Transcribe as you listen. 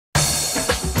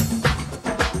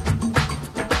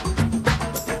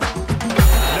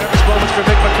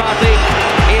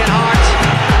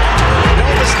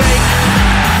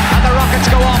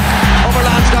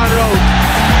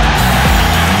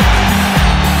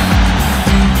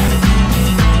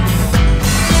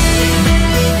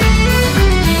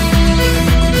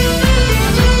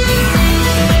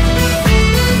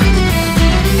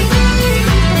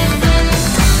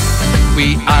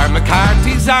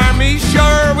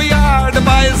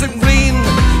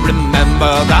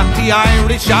Remember that the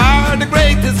Irish are the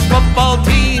greatest football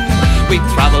team. We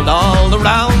travelled all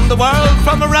around the world,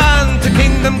 from Iran to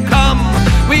Kingdom Come.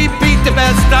 We beat the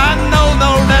best and no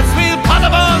less, we'll put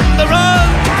them on the run.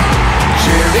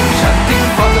 Cheering, chanting,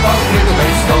 fought the ball clear the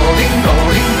way, scoring,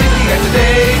 rolling, did he get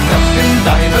today? Ducking,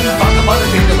 diving, fought the ball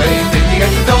clear the way, did he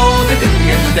get the goal, did he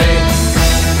get today?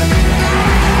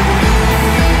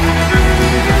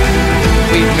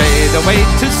 We made our way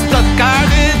to Stuttgart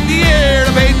in the year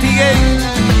of '88.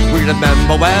 We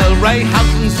remember well Ray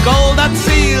Houghton's goal that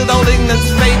sealed old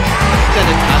England's fate. Then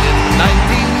Italian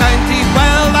 1990,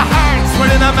 well the hearts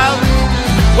were in our mouth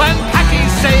when Packy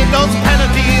saved those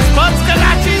penalties, but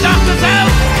Scalacci knocked us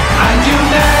out. And you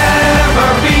never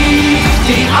beat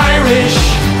the Irish,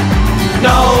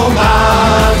 no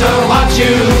matter what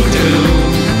you do.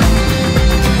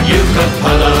 You could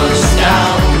pull us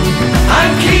down and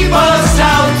keep us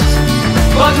out,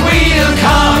 but we'll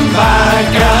come back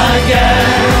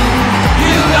again.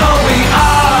 You know we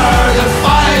are the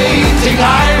fighting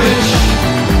Irish,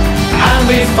 and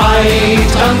we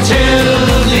fight until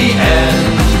the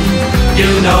end.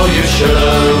 You know you should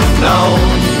have known,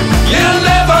 you'll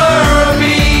never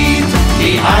beat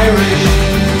the Irish.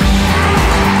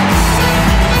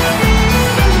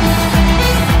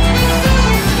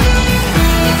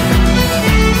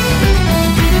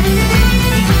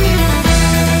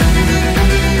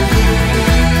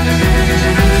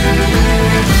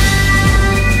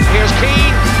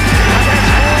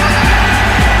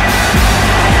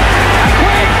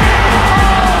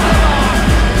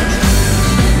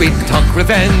 We took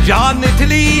revenge on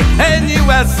Italy in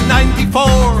US '94,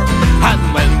 and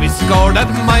when we scored that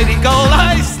mighty goal,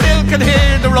 I still can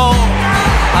hear the roar.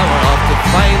 And we're off to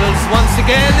finals once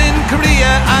again in Korea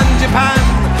and Japan.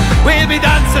 We'll be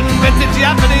dancing with the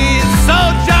Japanese, so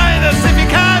join us if you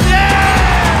can,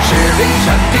 yeah! Cheering,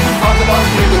 chanting, fought the ball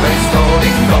clear the way,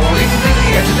 scoring, rolling, did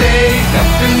he get today?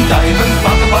 Ducking, diving,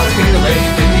 fought the ball clear the way,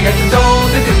 did he get the goal,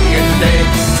 did he get today?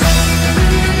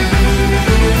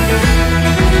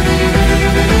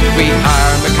 We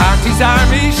are McCarthy's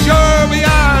army, sure we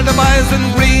are the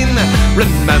Bison Green.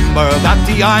 Remember that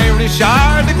the Irish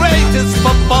are the greatest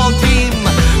football team.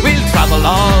 We'll travel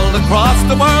all across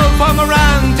the world, from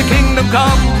Iran to Kingdom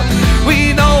Come.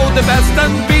 We know the best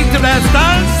and beat the rest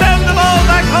and send them all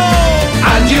back home.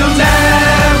 And you'll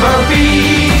never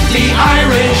beat the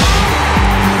Irish,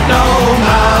 no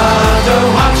matter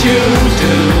what you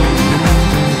do.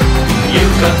 You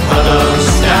could put us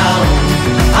down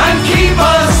and keep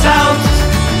us out,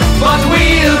 but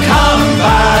we'll come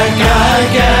back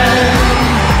again.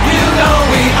 You know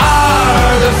we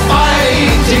are the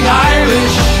fighting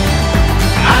Irish,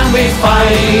 and we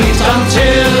fight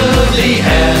until the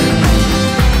end.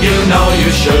 You know you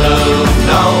should have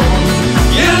known,